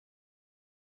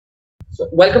So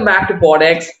welcome back to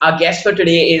PodX. Our guest for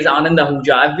today is Anand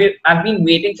Ahuja. I've been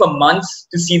waiting for months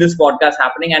to see this podcast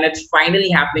happening, and it's finally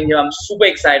happening here. I'm super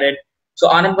excited. So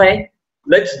Anand bhai,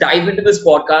 let's dive into this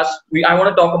podcast. I want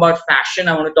to talk about fashion.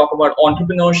 I want to talk about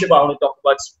entrepreneurship. I want to talk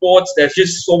about sports. There's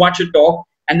just so much to talk,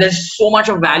 and there's so much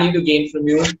of value to gain from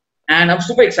you. And I'm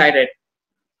super excited.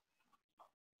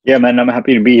 Yeah, man, I'm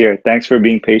happy to be here. Thanks for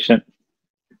being patient.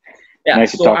 Yeah,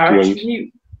 Nice to so talk I to you.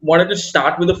 actually wanted to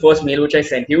start with the first mail which I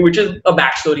sent you, which is a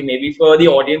backstory maybe for the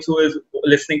audience who is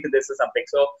listening to this or something.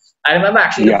 So I remember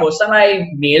actually the Yeah, first time I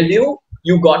mailed you,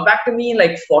 you got back to me in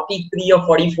like 43 or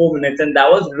 44 minutes, and that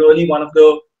was really one of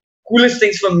the coolest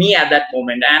things for me at that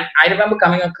moment. And I remember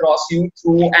coming across you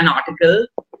through an article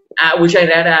which I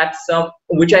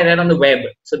read on the web.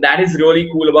 So that is really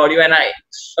cool about you, and I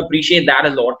appreciate that a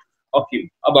lot of you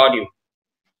about you.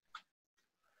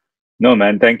 no,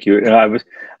 man, thank you.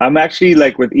 I'm actually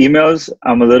like with emails,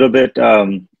 I'm a little bit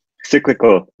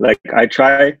cyclical. Like I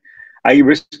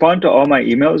respond to all my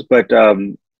emails, but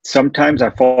sometimes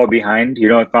I fall behind. You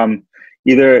know,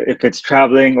 if it's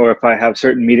traveling or if I have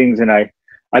certain meetings and I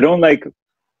don't like,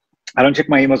 I don't check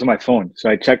my emails on my phone. So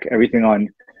I check everything on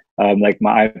like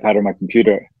my iPad or my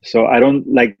computer. So I don't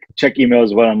like check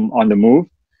emails while I'm on the move.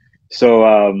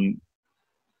 So,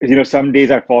 some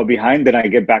days I fall behind, then I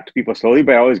get back to people slowly,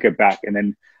 but I always get back. And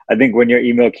then I think when your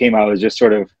email came, I was just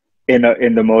sort of in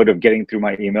the mode of getting through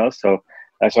my emails. So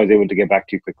that's why I was able to get back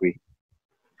to you quickly.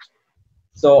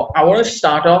 So I want to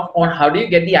start off on how do you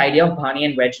get the idea of Bhani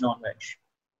and veg non-veg?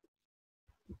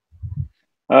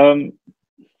 Um,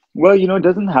 well, it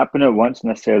doesn't happen at once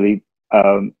necessarily.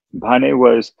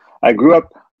 Bhane I grew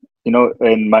up,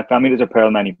 in my family does apparel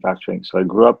manufacturing. So I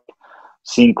grew up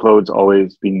seeing clothes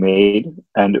always being made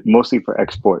and mostly for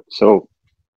export. So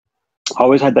I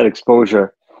always had that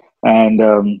exposure.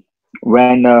 And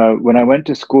when I went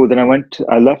to school, then I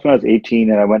left when I was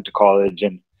 18 and I went to college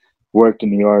and worked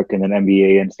in New York and then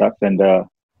MBA and stuff. And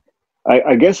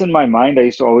I guess in my mind, I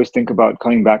used to always think about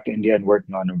coming back to India and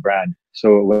working on a brand.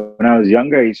 So when I was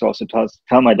younger, I used to also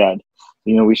tell my dad,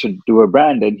 we should do a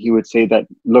brand. And he would say that,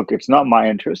 look, it's not my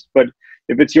interest, but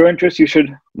if it's your interest, you should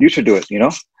do it.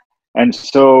 And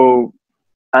so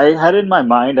I had in my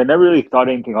mind, I never really thought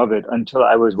anything of it until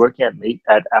I was working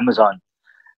at Amazon.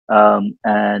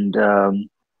 And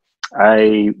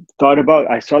I saw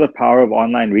the power of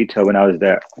online retail when I was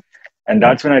there. And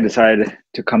that's when I decided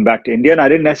to come back to India. And I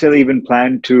didn't even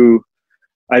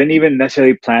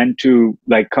necessarily plan to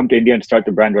like come to India and start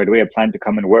the brand right away. I planned to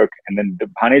come and work. And then the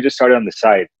Bhane just started on the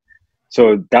side.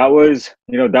 So that was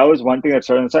one thing that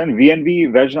started on the side. And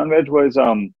VNV, Veg Non-Veg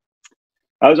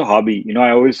that was a hobby. I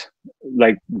always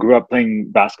like grew up playing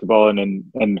basketball and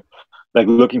like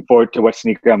looking forward to what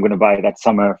sneaker I'm going to buy that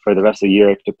summer for the rest of the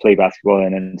year to play basketball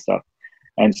and stuff.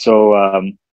 And so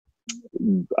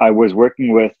I was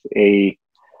working with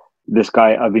this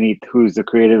guy Avineet, who's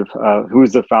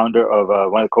the founder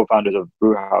of one of the co-founders of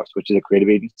Brewhouse, which is a creative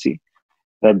agency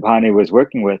that Bhane was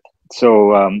working with.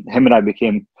 So him and I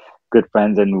became good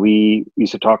friends, and we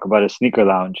used to talk about a sneaker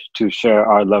lounge to share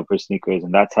our love for sneakers,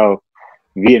 and that's how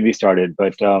VNV started.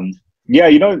 But yeah,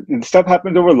 stuff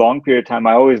happens over a long period of time.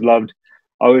 I always loved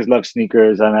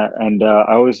sneakers, and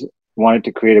I always wanted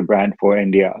to create a brand for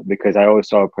India because I always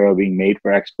saw apparel being made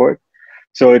for export.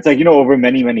 So it's like, over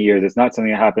many, many years. It's not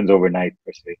something that happens overnight,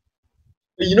 per se.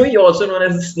 You're also known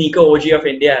as the sneaker OG of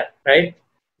India, right?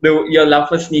 Your love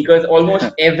for sneakers, almost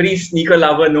every sneaker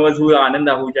lover knows who Anand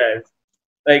Ahuja is.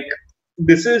 Like,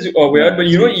 this is weird, but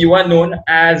you are known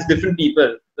as different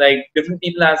people. Like, different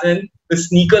people as in the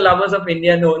sneaker lovers of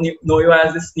India know you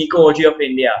as the sneaker OG of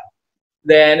India.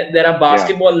 Then there are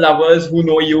basketball lovers who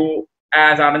know you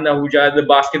as Anand Ahuja, the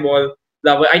basketball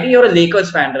lover. I think you're a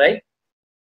Lakers fan, right?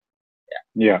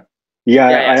 Yeah,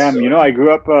 I am. So, I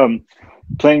grew up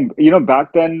playing.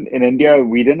 Back then in India,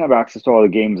 we didn't have access to all the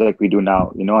games like we do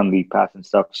now. On League Pass and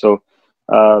stuff. So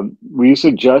we used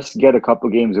to just get a couple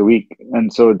games a week,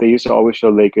 and so they used to always show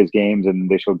Lakers games and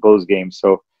they showed Bulls games.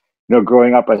 So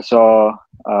growing up, I saw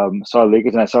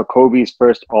Lakers and I saw Kobe's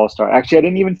first All-Star. Actually, I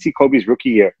didn't even see Kobe's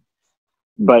rookie year,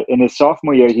 but in his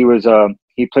sophomore year, he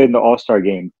played in the All-Star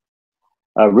game.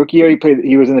 Rookie year,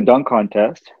 he was in the dunk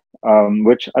contest.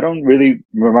 Which I don't really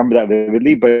remember that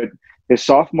vividly, but his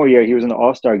sophomore year, he was in the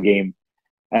All-Star game,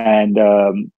 and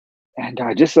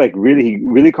I just like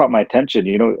really caught my attention.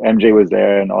 MJ was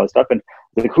there and all this stuff, and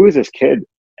like, who is this kid?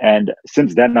 And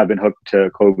since then, I've been hooked to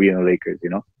Kobe and the Lakers.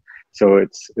 So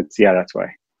it's that's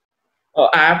why.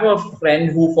 I have a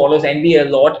friend who follows NBA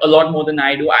a lot more than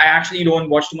I do. I actually don't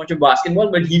watch too much of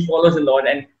basketball, but he follows a lot,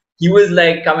 and he was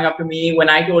like coming up to me when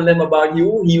I told him about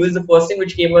you. He was the first thing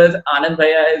which came was Anand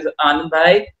Bhaiya is Anand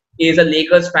Bhai is a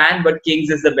Lakers fan, but Kings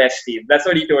is the best team. That's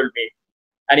what he told me.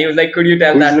 And he was like, could you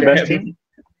tell Who's that the to best him? team?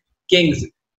 Kings.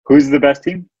 Who's the best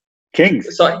team?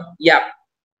 Kings. Sorry. Yeah.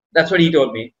 That's what he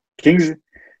told me. Kings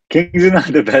is not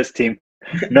the best team.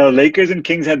 No, Lakers and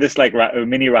Kings had this like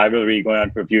mini rivalry going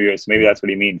on for a few years. Maybe that's what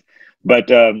he means. But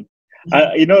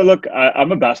look,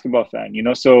 I'm a basketball fan.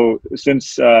 So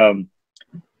since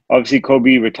obviously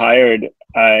Kobe retired,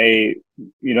 I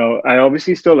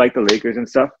obviously still like the Lakers and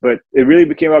stuff. But it really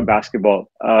became about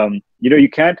basketball. You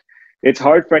can't. It's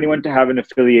hard for anyone to have an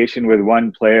affiliation with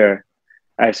one player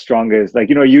as strong as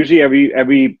usually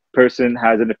every person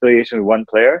has an affiliation with one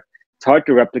player. It's hard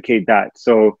to replicate that.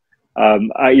 So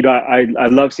I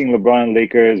love seeing LeBron and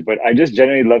Lakers, but I just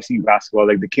generally love seeing basketball.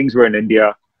 Like the Kings were in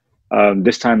India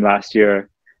this time last year,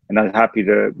 and I was happy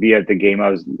to be at the game. I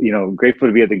was grateful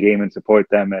to be at the game and support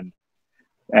them,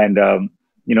 and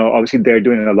obviously they're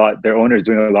doing a lot. Their owner is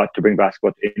doing a lot to bring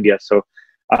basketball to India. So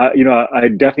I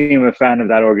definitely am a fan of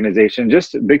that organization.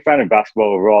 Just a big fan of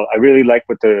basketball overall. I really like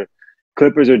what the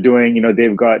Clippers are doing.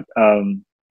 They've got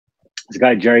this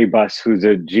guy Jerry Buss, who's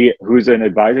an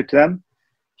advisor to them.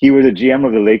 He was a GM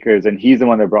of the Lakers, and he's the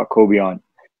one that brought Kobe on.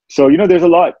 So there's a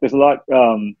lot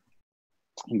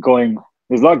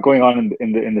going on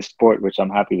in the sport, which I'm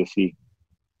happy to see.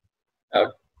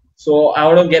 So I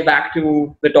want to get back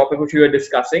to the topic which we were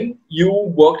discussing. You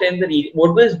worked in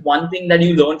what was one thing that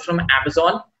you learned from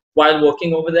Amazon while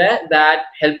working over there that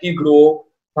helped you grow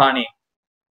Bhane?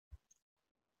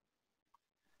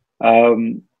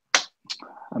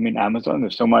 Amazon,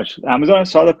 there's so much. Amazon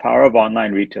saw the power of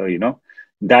online retail,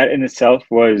 that in itself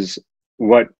was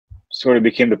what sort of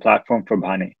became the platform for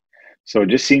Bhane. So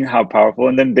just seeing how powerful,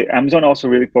 and then Amazon also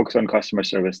really focused on customer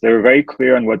service. They were very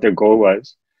clear on what their goal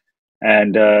was.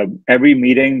 And every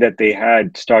meeting that they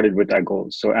had started with that goal.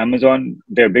 So Amazon,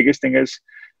 their biggest thing is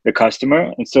the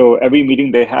customer. And so every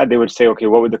meeting they had, they would say, okay,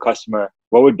 what would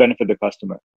benefit the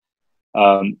customer?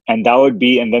 And that would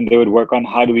be, and then they would work on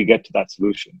how do we get to that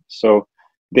solution. So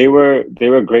they were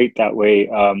great that way.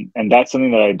 And that's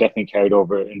something that I definitely carried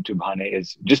over into Bhane,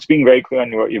 is just being very clear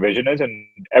on what your vision is, and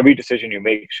every decision you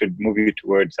make should move you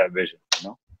towards that vision,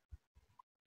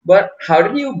 But how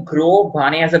did you grow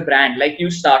Bhane as a brand? Like, you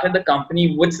started the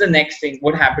company. What's the next thing?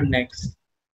 What happened next?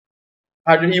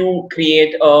 How did you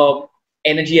create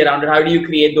energy around it? How do you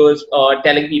create those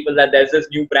telling people that there's this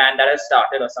new brand that has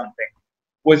started or something?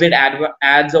 Was it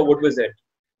ads or what was it?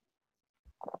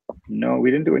 No,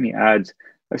 we didn't do any ads.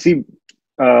 I see.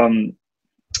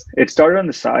 It started on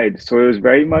the side, so it was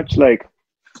very much like,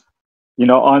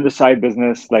 on the side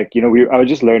business. Like, I was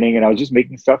just learning, and I was just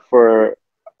making stuff for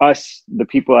us, the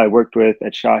people I worked with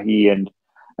at Shahi, and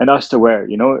us to wear.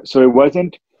 So it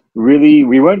wasn't really.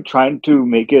 We weren't trying to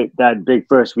make it that big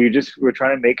first. We were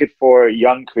trying to make it for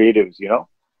young creatives.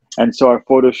 And so our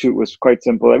photo shoot was quite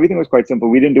simple. Everything was quite simple.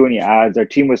 We didn't do any ads. Our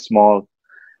team was small.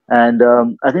 And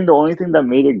I think the only thing that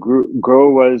made it grow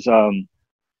was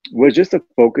just a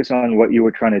focus on what you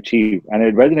were trying to achieve, and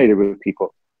it resonated with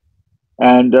people.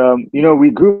 And we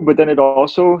grew, but then it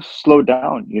also slowed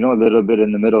down, a little bit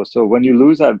in the middle. So when you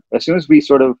lose that, as soon as we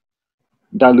sort of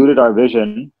diluted our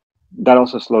vision, that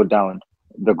also slowed down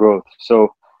the growth.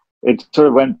 So it sort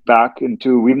of went back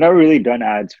into, we've never really done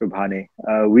ads for Bhane.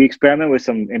 We experiment with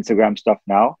some Instagram stuff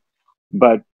now,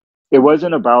 but it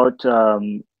wasn't about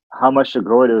how much to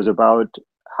grow it. It was about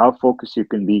how focused you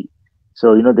can be.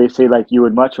 So, they say like you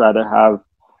would much rather have,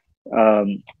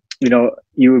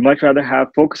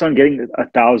 focus on getting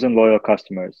 1,000 loyal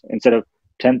customers instead of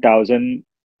 10,000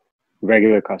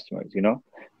 regular customers.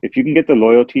 If you can get the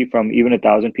loyalty from even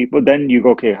 1,000 people, then you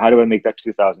go, okay, how do I make that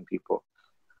 2,000 people?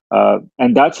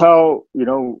 And that's how,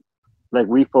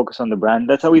 we focus on the brand.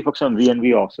 That's how we focus on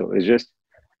VNV also. It's just,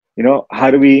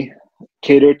 how do we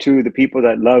cater to the people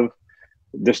that love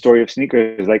the story of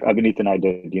sneakers like Abhineet and I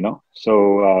did,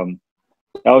 So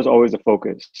that was always the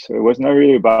focus. So it was not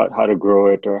really about how to grow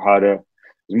it or it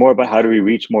was more about how do we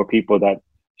reach more people that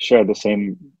share the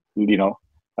same,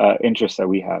 interests that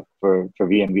we have for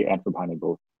VNV and for Bhane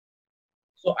both.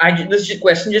 So this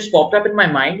question just popped up in my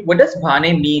mind. What does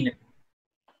Bhane mean? It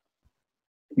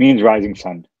means rising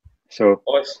sun. So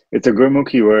it's a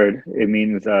Gurmukhi word. It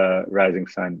means rising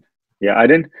sun. Yeah, I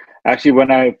didn't actually,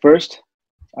 when I first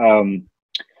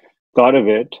thought of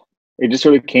it, it just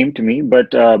sort of came to me,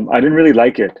 but I didn't really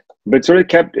like it. But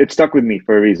it stuck with me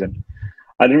for a reason.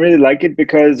 I didn't really like it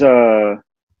because I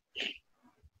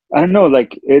don't know,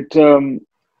 like it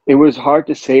was hard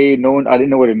to say. I didn't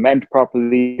know what it meant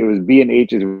properly. It was B and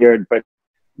H is weird, but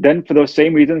then for those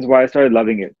same reasons why I started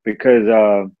loving it, because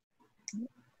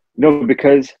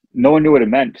because no one knew what it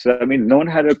meant. So that means no one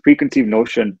had a preconceived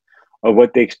notion of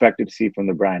what they expected to see from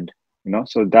the brand,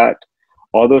 so that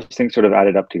all those things sort of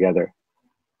added up together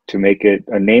to make it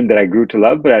a name that I grew to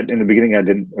love, but in the beginning I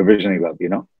didn't originally love.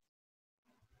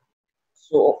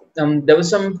 So there were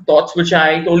some thoughts which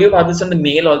I told you about this in the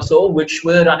mail also, which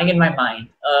were running in my mind.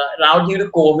 Now due to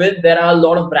COVID, there are a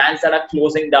lot of brands that are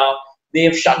closing down.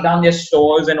 They've shut down their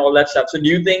stores and all that stuff. So do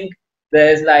you think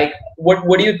there's like,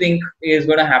 what do you think is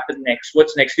going to happen next?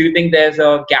 What's next? Do you think there's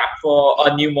a gap for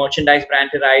a new merchandise brand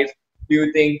to rise? Do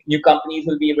you think new companies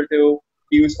will be able to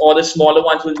use, or the smaller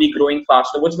ones will be growing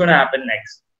faster? What's going to happen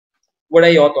next? What are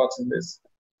your thoughts on this?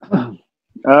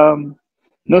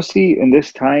 No, see, in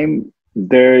this time,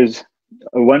 there's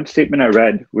one statement I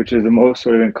read, which is the most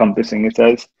sort of encompassing. It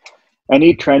says,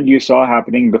 any trend you saw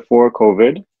happening before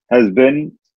COVID has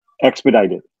been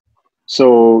expedited.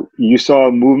 So you saw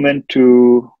a movement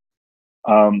to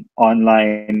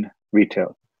online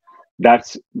retail.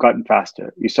 That's gotten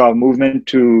faster. You saw a movement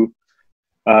to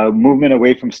movement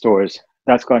away from stores.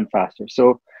 That's gotten faster.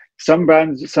 So some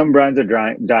brands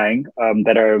are dying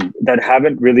that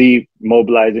haven't really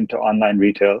mobilized into online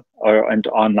retail or into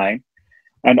online,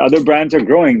 and other brands are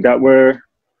growing that were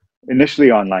initially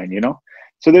online.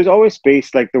 So there's always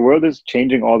space. Like, the world is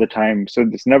changing all the time. So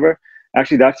it's never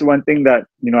actually. That's the one thing that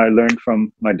I learned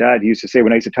from my dad. He used to say,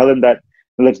 when I used to tell him that,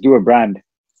 let's do a brand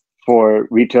for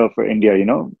retail for India,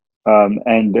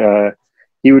 and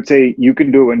he would say, you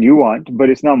can do it when you want, but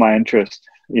it's not my interest,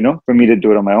 for me to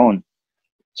do it on my own.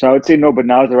 So I would say, no, but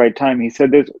now is the right time. He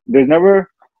said, there's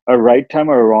never a right time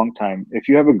or a wrong time. If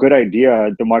you have a good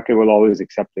idea, the market will always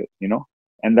accept it,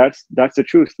 and that's the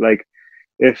truth. Like,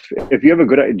 if you have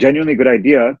a genuinely good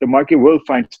idea, the market will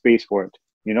find space for it,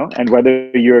 and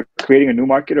whether you're creating a new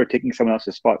market or taking someone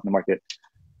else's spot in the market,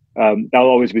 that'll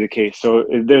always be the case. So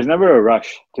there's never a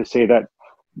rush to say that,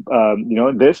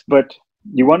 this, but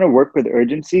you want to work with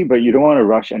urgency, but you don't want to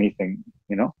rush anything,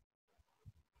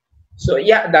 So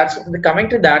yeah, that's coming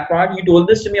to that part. You told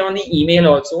this to me on the email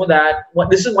also, that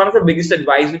this is one of the biggest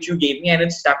advice which you gave me, and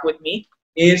it stuck with me,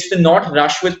 is to not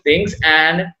rush with things,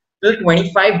 and till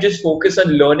 25 just focus on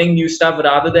learning new stuff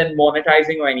rather than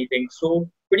monetizing or anything. So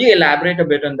could you elaborate a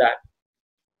bit on that?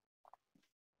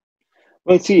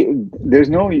 Well, see,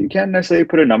 you can't necessarily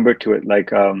put a number to it. Like,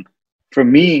 for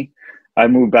me, I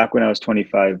moved back when I was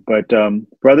 25, but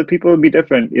for other people, it'll be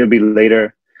different. It'll be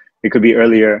later. It could be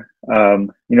earlier.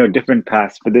 Different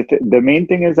paths. But the main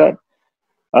thing is that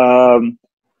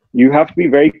you have to be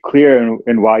very clear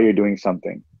in why you're doing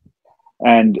something.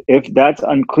 And if that's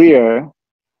unclear,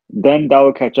 then that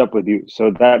will catch up with you.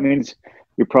 So that means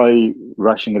you're probably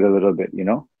rushing it a little bit,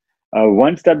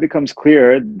 Once that becomes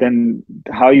clear, then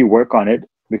how you work on it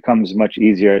becomes much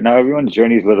easier. Now, everyone's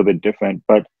journey is a little bit different,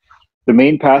 but the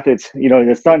main path, it's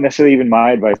not necessarily even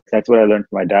my advice. That's what I learned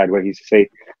from my dad, where he used to say,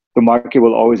 the market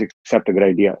will always accept a good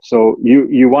idea. So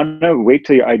you want to wait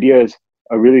till your idea is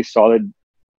a really solid,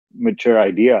 mature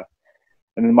idea,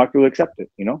 and the market will accept it,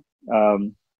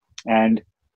 and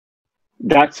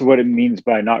that's what it means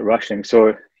by not rushing.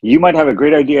 So you might have a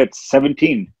great idea at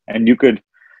 17, and you could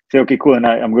say, okay, cool, and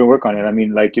I'm going to work on it. I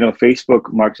mean,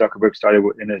 Facebook, Mark Zuckerberg started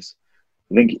in his,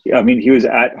 he was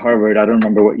at Harvard. I don't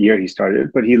remember what year he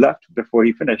started, but he left before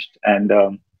he finished. And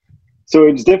so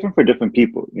it's different for different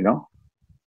people,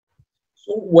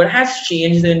 So what has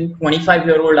changed in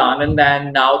 25-year-old Anand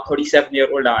and now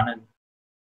 37-year-old Anand?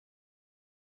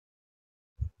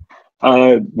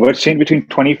 What's changed between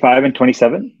 25 and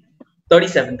 27?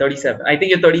 37. I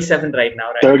think you're 37 right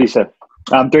now, right? 37.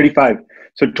 I'm 35.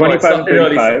 So 25 and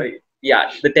 35.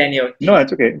 Yeah, the 10-year. No,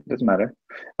 it's okay. It doesn't matter.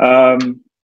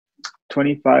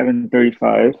 25 and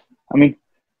 35. I mean,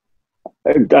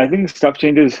 I think stuff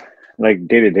changes like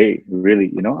day to day,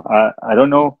 really. I don't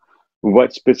know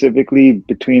what specifically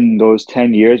between those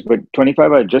 10 years, but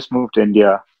 25, I just moved to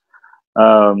India.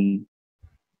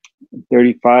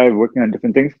 35, working on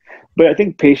different things. But I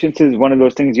think patience is one of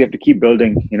those things you have to keep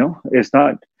building, It's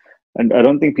not, and I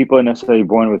don't think people are necessarily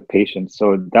born with patience.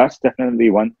 So that's definitely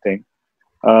one thing.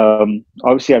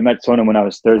 Obviously, I met Sonam when I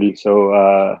was 30.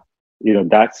 So,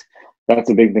 that's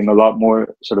a big thing. A lot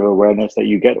more sort of awareness that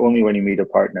you get only when you meet a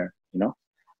partner,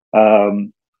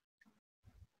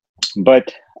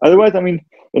 But otherwise, I mean,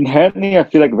 inherently, I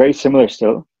feel like very similar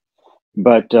still.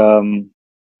 But,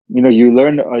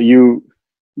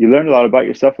 you learn a lot about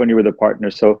yourself when you're with a partner.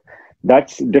 So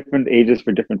that's different ages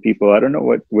for different people. I don't know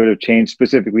what would have changed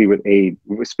specifically with age,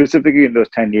 specifically in those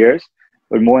 10 years,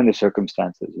 but more in the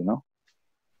circumstances,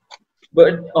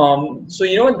 But so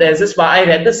there's this. I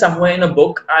read this somewhere in a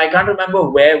book. I can't remember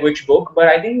which book, but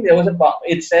I think there was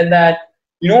it said that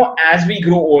as we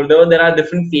grow older, there are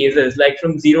different phases. Like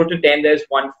from 0 to 10, there's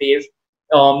one phase.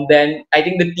 Then I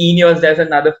think the teen years, there's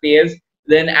another phase.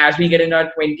 Then as we get into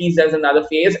our 20s, there's another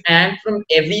phase. And from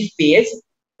every phase,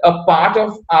 a part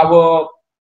of our,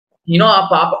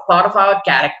 part of our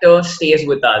character stays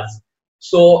with us.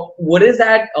 So what is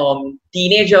that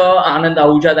teenager Anand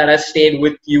Ahuja that has stayed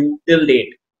with you till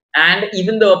date? And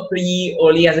even the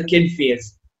early as a kid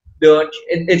phase.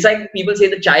 It's like people say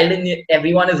the child in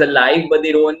everyone is alive, but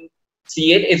they don't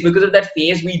see it. It's because of that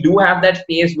phase. We do have that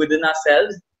phase within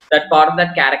ourselves, that part of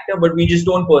that character, but we just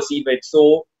don't perceive it.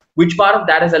 So which part of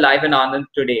that is alive in Anand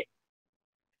today?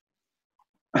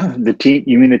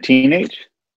 You mean the teenage?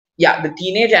 Yeah, the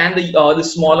teenage and the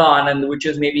smaller Anand, which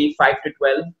is maybe 5 to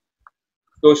 12.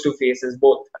 Those two phases,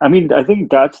 both. I mean, I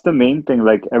think that's the main thing.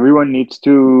 Like, everyone needs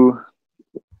to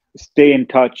stay in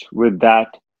touch with that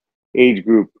age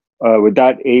group, with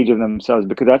that age of themselves,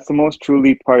 because that's the most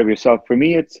truly part of yourself. For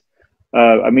me, it's,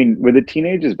 I mean, with the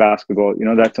teenagers, basketball,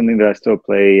 that's something that I still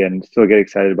play and still get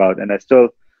excited about. And I still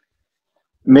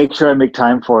make sure I make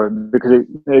time for it because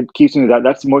it keeps me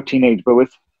that's more teenage. But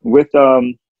with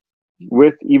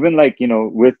even like,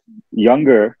 with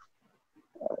younger,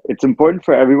 it's important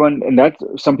for everyone. And that's a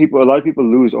lot of people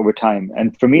lose over time.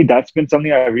 And for me, that's been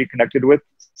something I reconnected with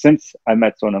since I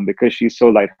met Sonam, because she's so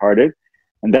lighthearted.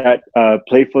 And that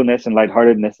playfulness and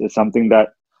lightheartedness is something that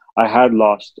I had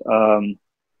lost.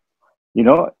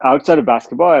 Outside of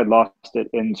basketball, I had lost it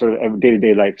in sort of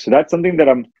day-to-day life. So that's something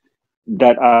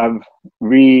that I've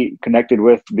reconnected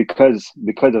with because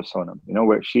of Sonam.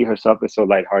 Where she herself is so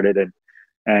lighthearted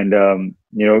and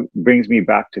brings me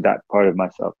back to that part of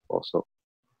myself also.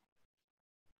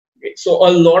 So a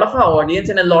lot of our audience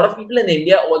and a lot of people in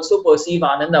India also perceive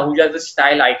Anand Ahuja as a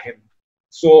style icon.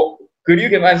 So could you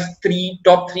give us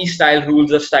top three style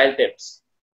rules or style tips?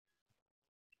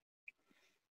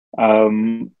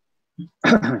 Style.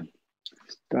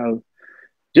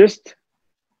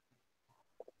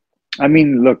 I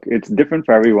mean, look, it's different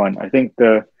for everyone. I think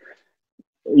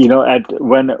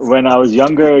when I was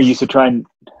younger, I used to try and,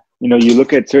 you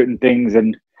look at certain things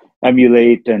and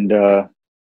emulate and,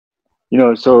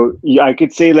 so I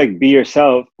could say like be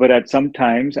yourself, but at some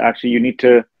times actually you need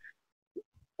to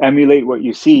emulate what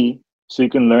you see so you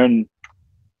can learn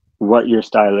what your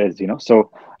style is, So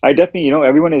I definitely,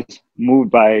 everyone is moved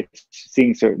by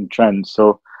seeing certain trends.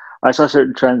 So I saw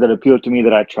certain trends that appealed to me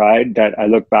that I tried, that I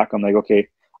look back, I'm like, okay,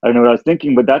 I don't know what I was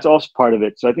thinking, but that's also part of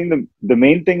it. So I think the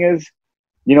main thing is,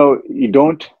 you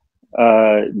don't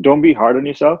be hard on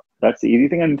yourself. That's the easy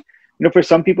thing. And, for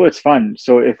some people it's fun.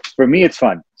 So for me, it's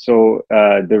fun. So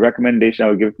the recommendation I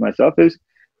would give to myself is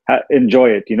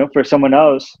enjoy it. For someone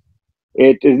else,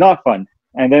 it is not fun.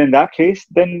 And then in that case,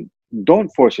 then don't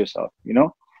force yourself,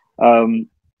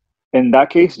 in that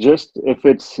case, just if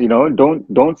it's,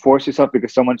 don't force yourself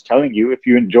because someone's telling you. If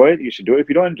you enjoy it, you should do it. If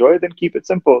you don't enjoy it, then keep it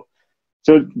simple.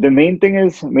 So the main thing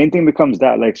becomes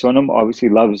that, like, Sonam obviously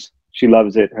loves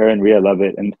it. Her and Ria love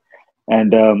it. And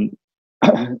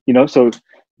so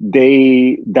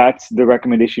that's the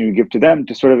recommendation you give to them,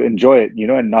 to sort of enjoy it,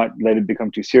 and not let it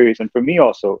become too serious. And for me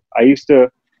also, I used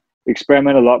to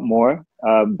experiment a lot more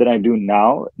than I do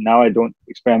now. Now I don't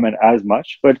experiment as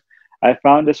much, but I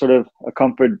found a sort of a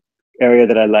comfort area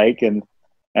that I like. And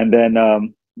then,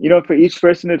 for each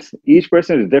person is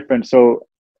different. So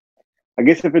I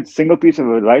guess if it's single piece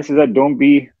of advice is that don't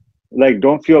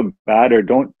feel bad or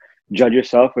don't judge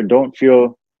yourself or don't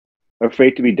feel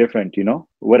afraid to be different,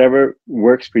 whatever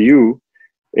works for you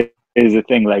is the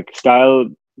thing. Like style,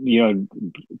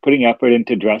 putting effort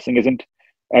into dressing isn't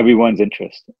everyone's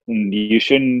interest, and you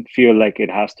shouldn't feel like it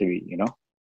has to be,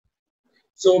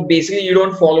 So basically you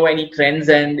don't follow any trends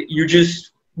and you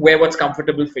just wear what's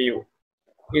comfortable for you.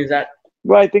 Is that?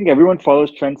 Well, I think everyone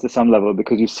follows trends to some level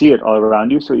because you see it all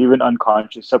around you. So even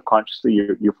subconsciously,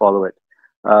 you follow it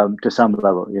to some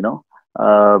level,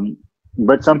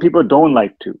 but some people don't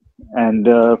like to. And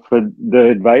for the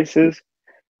advice is,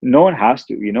 no one has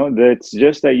to, it's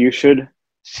just that you should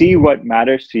see what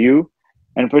matters to you.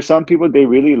 And for some people, they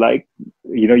really like,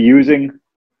 using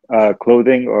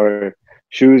clothing or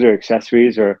shoes or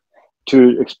accessories or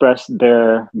to express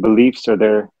their beliefs or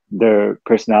their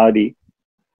personality.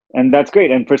 And that's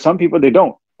great. And for some people, they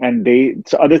don't. And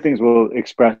so other things will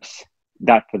express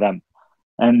that for them.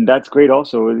 And that's great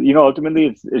also.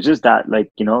 Ultimately, it's just that,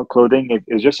 like, clothing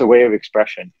is just a way of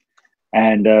expression.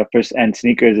 And and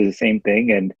sneakers is the same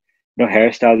thing. And,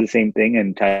 hairstyle is the same thing.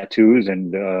 And tattoos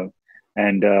and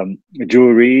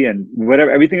jewelry and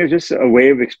whatever. Everything is just a way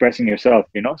of expressing yourself,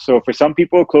 So for some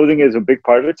people, clothing is a big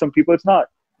part of it. Some people, it's not.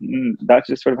 That's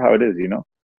just sort of how it is,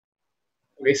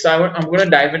 Okay, so I'm going to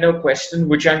dive into a question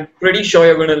which I'm pretty sure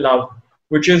you're going to love,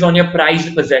 which is on your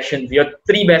prized possessions, your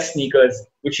 3 best sneakers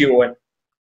which you own.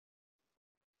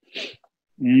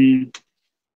 Mm,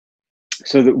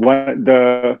 so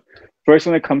the first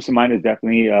one that comes to mind is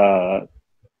definitely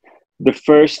the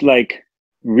first like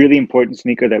really important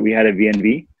sneaker that we had at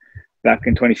VNV back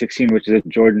in 2016, which is a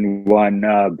Jordan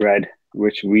 1 Bread,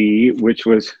 which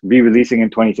was re-releasing in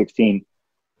 2016.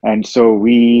 And so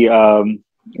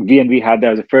VNV had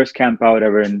that as the first camp out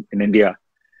ever in India.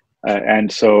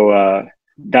 And so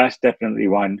that's definitely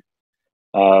one.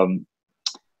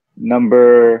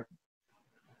 Number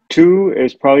two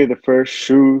is probably the first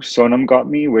shoe Sonam got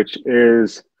me, which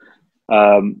is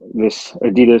this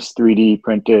Adidas 3D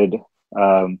printed.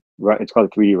 It's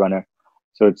called a 3D runner.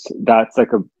 So that's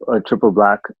like a triple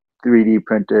black 3D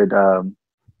printed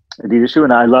Adidas shoe,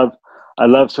 and I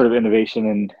love sort of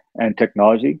innovation and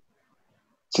technology.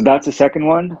 So that's the second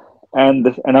one, and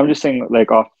I'm just saying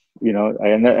like off,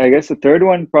 and I guess the third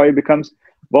one probably becomes.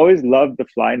 I've always loved the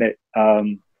Flyknit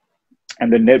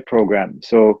and the knit program.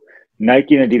 So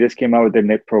Nike and Adidas came out with their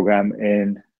knit program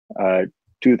in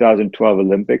 2012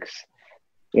 Olympics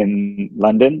in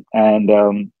London,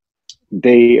 and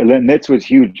knits was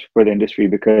huge for the industry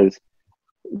because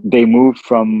they moved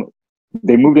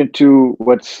into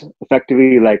what's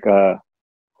effectively like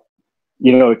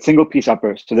it's single piece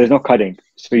upper, so there's no cutting.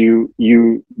 So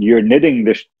you're knitting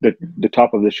the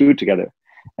top of the shoe together.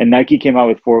 And Nike came out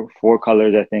with four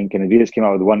colors, I think, and Adidas came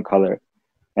out with one color.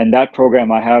 And that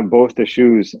program, I have both the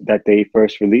shoes that they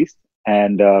first released,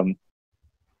 and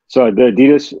so the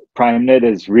Adidas Prime Knit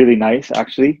is really nice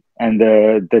actually, and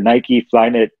the Nike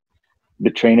Flyknit,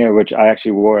 the trainer, which I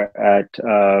actually wore at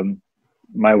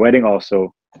my wedding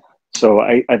also. So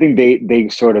I think they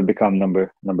sort of become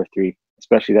number three,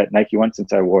 especially that Nike one,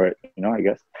 since I wore it, I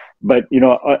guess. But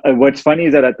what's funny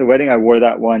is that at the wedding I wore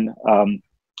that one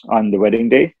on the wedding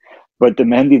day, but the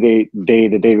Mehndi day,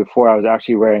 the day before, I was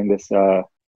actually wearing this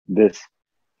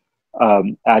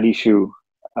Adi shoe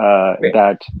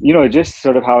that just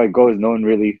sort of how it goes. It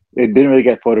didn't really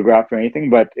get photographed or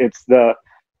anything, but it's the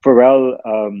Pharrell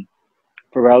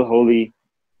Holy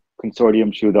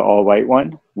Consortium shoe, the all white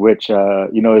one, which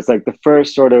is like the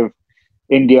first sort of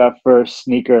India first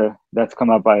sneaker that's come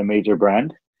out by a major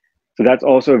brand. So that's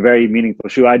also a very meaningful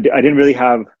shoe. I didn't really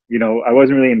have, I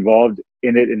wasn't really involved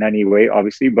in it in any way,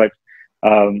 obviously, but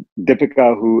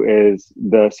Deepika, who is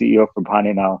the CEO for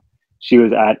Bhane now, she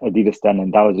was at Adidas then,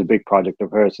 and that was a big project of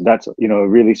hers. So that's, a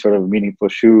really sort of meaningful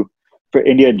shoe for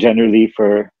India generally,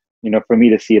 for me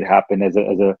to see it happen as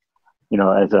a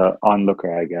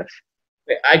onlooker, I guess.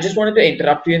 I just wanted to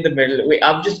interrupt you in the middle. Wait,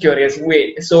 I'm just curious.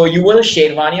 Wait, so you were a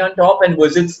sherwani on top, and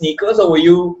was it sneakers, or were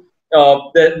you?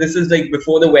 This is like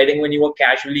before the wedding when you were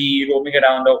casually roaming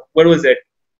around, or what was it?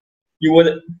 You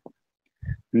were.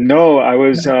 No, I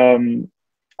was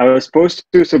supposed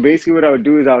to. So basically, what I would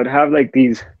do is I would have like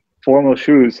these formal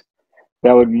shoes that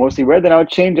I would mostly wear. Then I would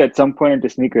change at some point into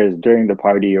sneakers during the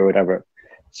party or whatever.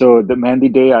 So the Mehndi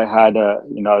day, I had I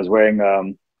was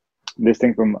wearing this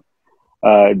thing from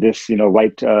this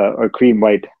white or cream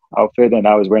white outfit, and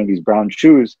I was wearing these brown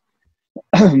shoes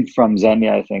from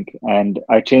Xenia, I think, and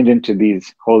I changed into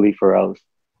these Holy Pharrells.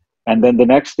 And then the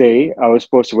next day I was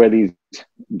supposed to wear these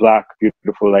black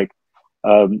beautiful like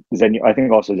Xenia, I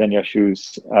think also Xenia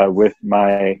shoes with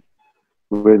my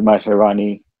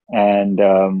Sherwani, and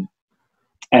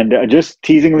just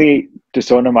teasingly to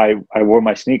Sonam, I wore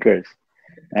my sneakers.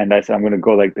 And I said, I'm going to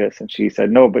go like this. And she said,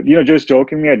 no, but, just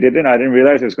jokingly, I didn't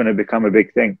realize it was going to become a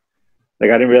big thing. Like,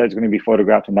 I didn't realize it was going to be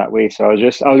photographed in that way. So I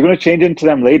was going to change into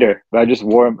them later, but I just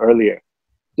wore them earlier.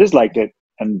 Just liked it.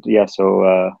 And yeah,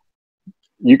 so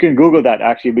you can Google that.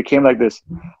 Actually, it became like this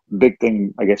big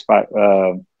thing, I guess,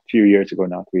 a few years ago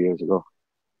now, 3 years ago.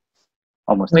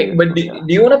 Almost. Wait, but do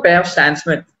you want a pair of Stan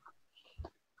Smith?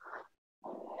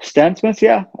 Stan Smiths,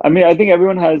 yeah. I mean, I think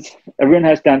everyone has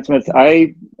Stan Smiths.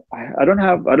 I don't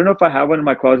know if I have one in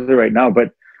my closet right now,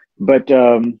 but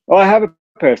I have a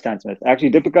pair of Stan Smiths. Actually,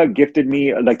 Deepika gifted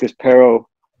me like this pair of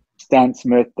Stan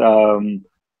Smith for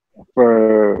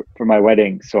my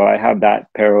wedding. So I have that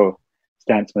pair of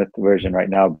Stan Smith version right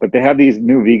now. But they have these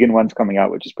new vegan ones coming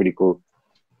out, which is pretty cool.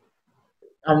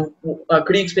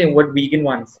 Could you explain what vegan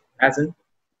ones, as in?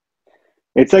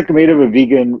 It's like made of a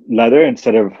vegan leather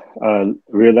instead of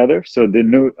real leather. So the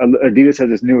new Adidas has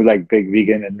this new like big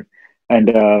vegan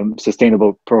and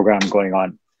sustainable program going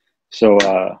on. So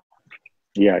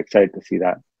yeah, excited to see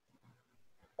that.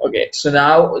 Okay, so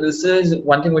now this is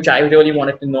one thing which I really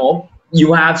wanted to know.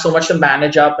 You have so much to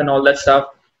manage up and all that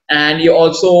stuff, and you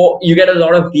get a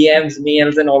lot of DMs,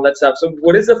 mails, and all that stuff. So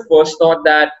what is the first thought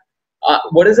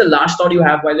what is the last thought you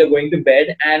have while you're going to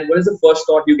bed, and what is the first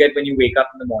thought you get when you wake up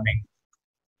in the morning?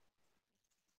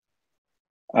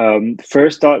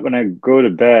 First thought when I go to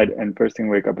bed and first thing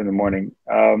wake up in the morning,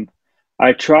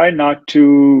 I try not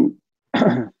to.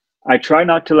 I try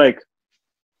not to like.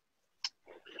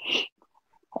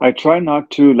 I try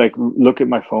not to like look at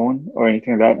my phone or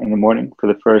anything like that in the morning for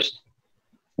the first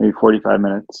maybe 45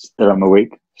 minutes that I'm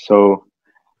awake. So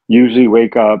usually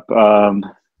wake up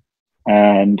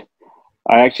and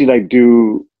I actually like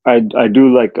do I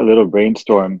do like a little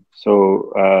brainstorm.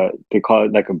 So they call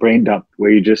it like a brain dump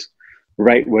where you just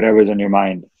write whatever's on your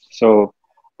mind. So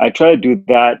I try to do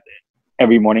that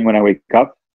every morning when I wake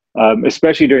up,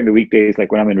 especially during the weekdays,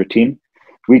 like when I'm in routine.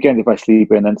 Weekends, if I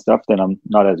sleep in and stuff, then I'm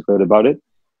not as good about it.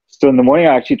 So in the morning,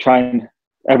 I actually try and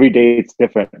every day it's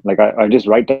different. Like I just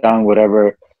write down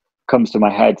whatever comes to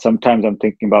my head. Sometimes I'm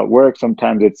thinking about work.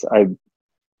 Sometimes it's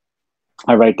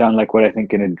I write down like what I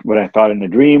think what I thought in a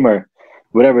dream or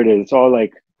whatever it is. It's all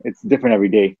like it's different every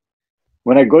day.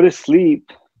 When I go to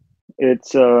sleep,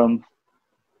 it's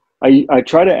I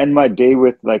try to end my day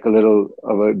with like a little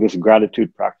of this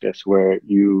gratitude practice where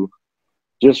you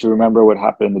just remember what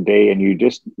happened in the day, and you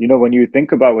just when you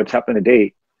think about what's happened in the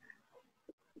day,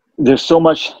 there's so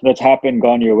much that's happened,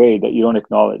 gone your way that you don't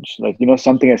acknowledge. Like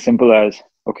something as simple as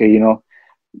okay,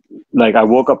 like I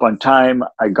woke up on time,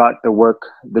 I got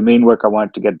the main work I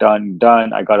wanted to get done.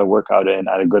 I got a workout in,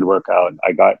 I had a good workout.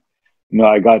 I got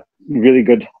really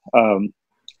good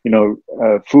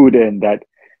food in that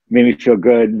made me feel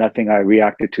good. Nothing I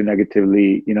reacted to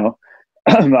negatively.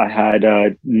 I had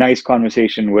a nice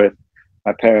conversation with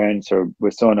my parents or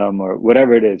with Sonam or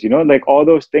whatever it is. Like all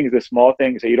those things, the small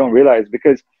things that you don't realize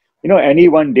because any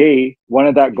one day, one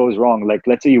of that goes wrong. Like,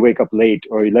 let's say you wake up late,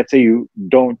 or let's say you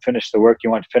don't finish the work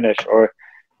you want to finish, or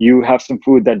you have some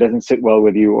food that doesn't sit well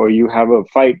with you, or you have a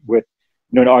fight with,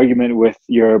 an argument with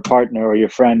your partner or your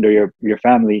friend or your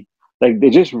family. Like, they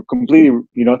just completely,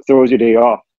 throws your day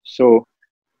off. So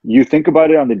you think about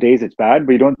it on the days it's bad,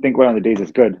 but you don't think about it on the days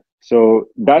it's good. So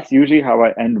that's usually how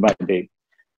I end my day.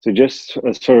 So just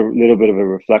a sort of little bit of a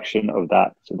reflection of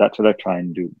that. So that's what I try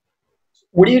and do.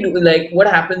 What do you do? Like, what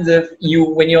happens if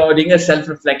when you're doing a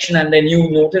self-reflection and then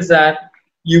you notice that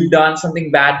you've done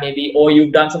something bad maybe, or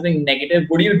you've done something negative?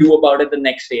 What do you do about it the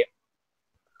next day?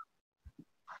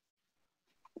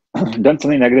 Done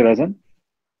something negative as in?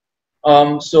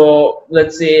 So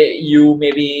let's say you were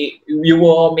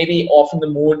maybe off in the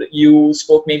mood, you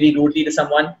spoke maybe rudely to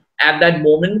someone. At that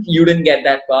moment, you didn't get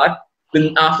that part.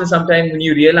 Then after some time, when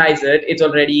you realize it, it's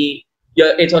already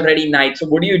night. So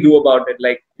what do you do about it?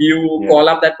 Like, do you call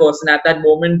up that person at that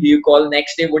moment? Do you call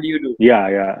next day? What do you do?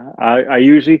 Yeah. I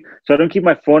usually, so I don't keep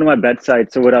my phone on my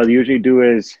bedside. So what I'll usually do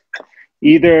is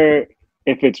either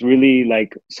if it's really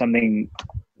like something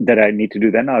that I need to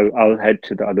do, then I'll head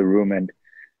to the other room and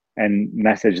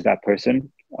message that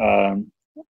person.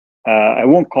 I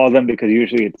won't call them because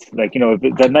usually it's like, if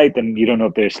it's at night, then you don't know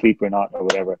if they're asleep or not or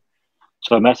whatever.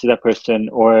 So I message that person,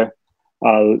 or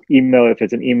I'll email if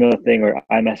it's an email thing, or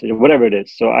iMessage or whatever it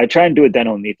is. So I try and do it then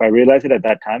only. If I realize it at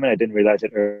that time and I didn't realize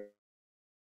it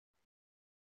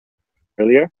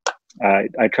earlier,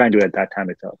 I try and do it at that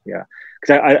time itself. Yeah,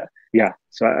 because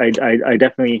So I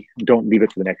definitely don't leave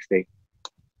it for the next day.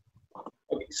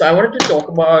 Okay, so I wanted to talk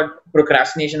about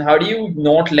procrastination. How do you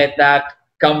not let that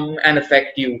come and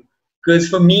affect you? Because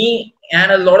for me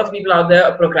and a lot of people out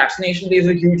there, procrastination plays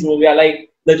a huge role. We are like,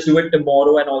 let's do it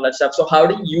tomorrow and all that stuff. So how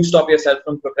do you stop yourself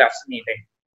from procrastinating?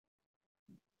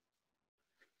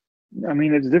 I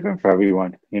mean, it's different for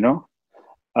everyone,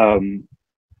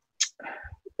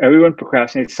 everyone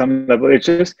procrastinates some level. It's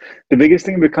just the biggest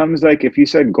thing becomes like, if you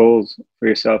set goals for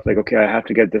yourself, like, okay, I have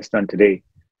to get this done today,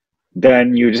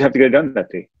 then you just have to get it done that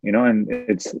day, and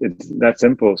it's that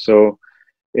simple. So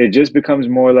it just becomes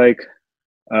more like,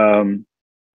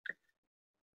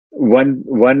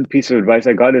 one piece of advice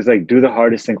I got is like, do the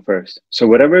hardest thing first. So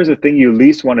whatever is the thing you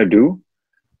least want to do,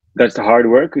 that's the hard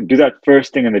work, do that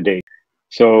first thing in the day.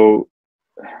 So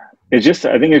I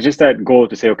think it's just that goal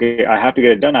to say, okay, I have to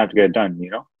get it done. I have to get it done,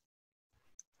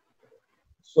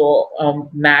 So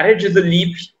marriage is a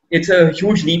leap. It's a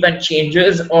huge leap and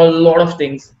changes a lot of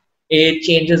things. It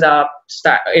changes a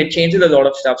lot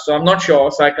of stuff. So I'm not sure,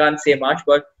 so I can't say much.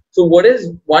 But so what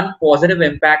is one positive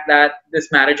impact that this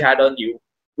marriage had on you,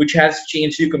 which has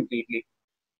changed you completely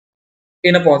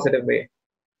in a positive way?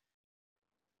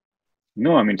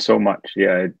 No, I mean, so much.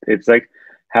 Yeah, it's like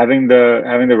having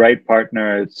the right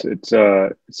partner. It's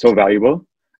so valuable.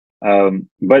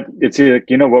 But it's like,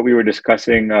 what we were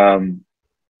discussing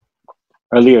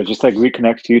earlier, just like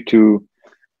reconnects you to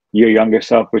your younger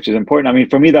self, which is important. I mean,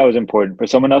 for me, that was important. For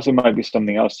someone else, it might be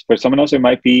something else. For someone else, it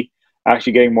might be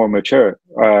actually getting more mature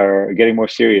or getting more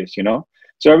serious,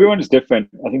 So everyone's different.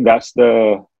 I think that's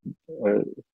the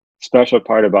special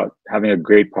part about having a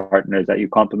great partner, is that you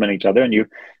complement each other and you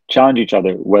challenge each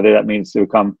other, whether that means to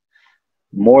become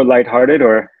more lighthearted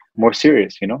or more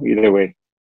serious, either way.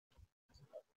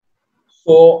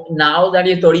 So now that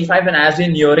you're 35 and as you're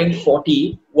nearing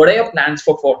 40, what are your plans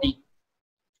for 40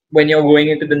 when you're going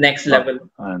into the next level?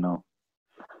 I don't know.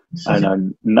 I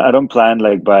don't plan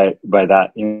like by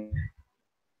that.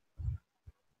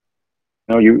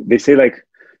 They say like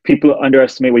people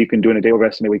underestimate what you can do in a day,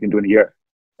 overestimate what you can do in a year.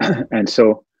 And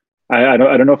so I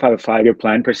don't know if I have a 5-year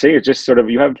plan per se. It's just sort of,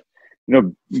 you have,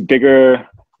 bigger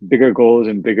goals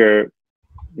and bigger,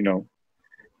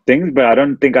 things, but I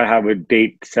don't think I have a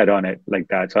date set on it like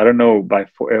that. So I don't know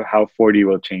how 40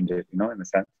 will change it, in a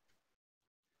sense.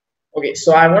 Okay,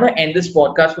 so I want to end this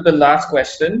podcast with the last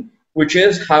question, which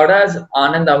is, how does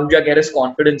Anand Ahuja get his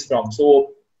confidence from?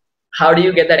 So how do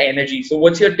you get that energy? So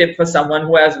what's your tip for someone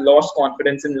who has lost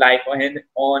confidence in life or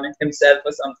on himself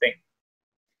or something?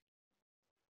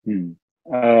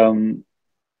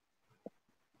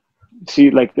 See,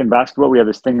 like in basketball, we have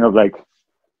this thing of like,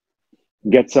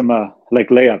 get some like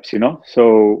layups,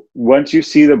 so once you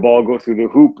see the ball go through the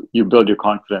hoop, you build your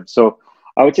confidence. So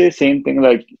I would say the same thing,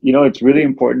 like, it's really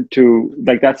important to,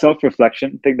 like, that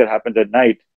self-reflection thing that happens at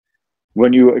night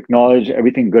when you acknowledge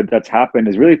everything good that's happened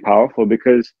is really powerful,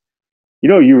 because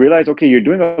you realize, okay, you're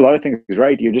doing a lot of things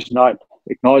right, you're just not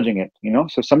acknowledging it.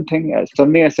 So something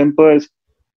as simple as,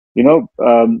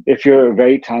 if you're a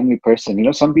very timely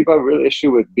person, some people have a real issue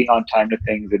with being on time to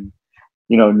things and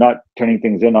not turning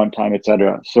things in on time,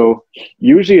 etc. So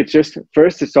usually it's just,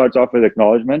 first it starts off with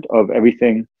acknowledgement of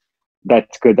everything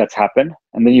that's good that's happened,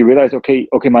 and then you realize, okay,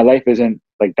 my life isn't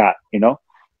like that,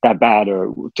 that bad,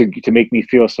 or to make me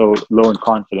feel so low in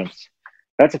confidence.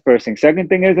 That's the first thing. Second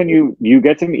thing is, then you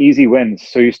get some easy wins.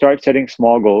 So you start setting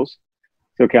small goals.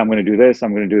 So, okay, I'm going to do this,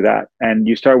 I'm going to do that, and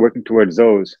you start working towards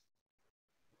those.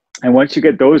 And once you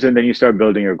get those in, then you start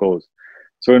building your goals.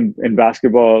 So in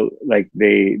basketball, like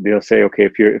they'll say, okay,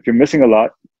 if you're missing a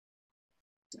lot,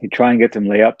 you try and get some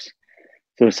layups.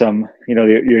 So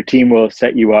your team will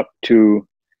set you up to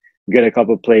get a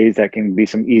couple of plays that can be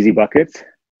some easy buckets,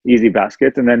 easy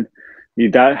baskets, and then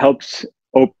that helps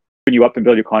open you up and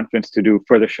build your confidence to do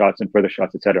further shots,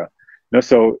 etc.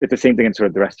 So it's the same thing in sort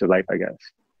of the rest of life, I guess.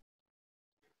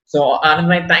 So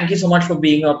Anand, thank you so much for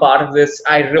being a part of this.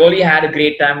 I really had a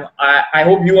great time. I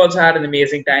hope you also had an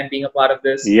amazing time being a part of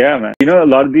this. Yeah, man. A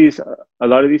lot of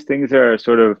these things are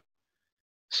sort of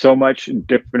so much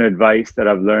different advice that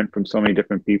I've learned from so many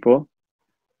different people,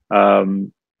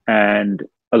 and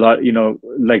a lot,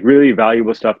 like really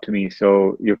valuable stuff to me.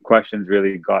 So your questions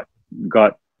really got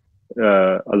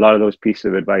a lot of those pieces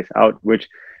of advice out, which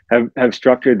have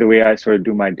structured the way I sort of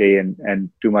do my day and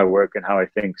do my work and how I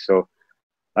think. So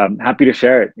I'm happy to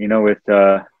share it,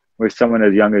 with someone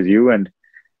as young as you and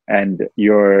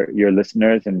your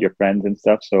listeners and your friends and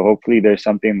stuff. So hopefully there's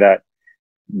something that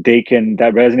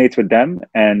that resonates with them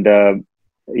and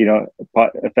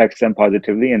affects them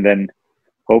positively. And then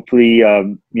hopefully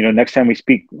next time we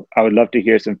speak, I would love to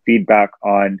hear some feedback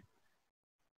on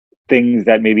things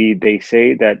that maybe they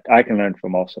say that I can learn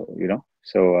from also.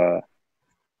 So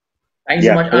thanks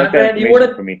so much. Anand, do you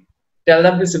want to tell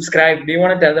them to subscribe? Do you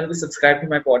want to tell them to subscribe to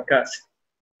my podcast?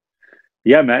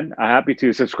 Yeah, man, I'm happy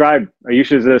to subscribe.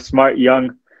 Ayush is a smart,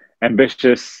 young,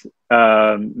 ambitious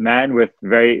man with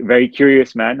very, very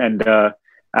curious man, and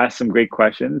asks some great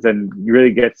questions and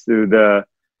really gets to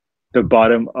the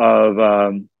bottom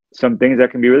of some things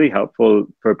that can be really helpful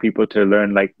for people to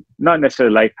learn, like not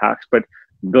necessarily life hacks, but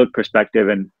build perspective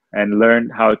and learn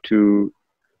how to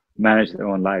manage their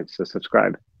own lives. So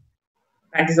subscribe.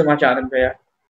 Thank you so much, Anand.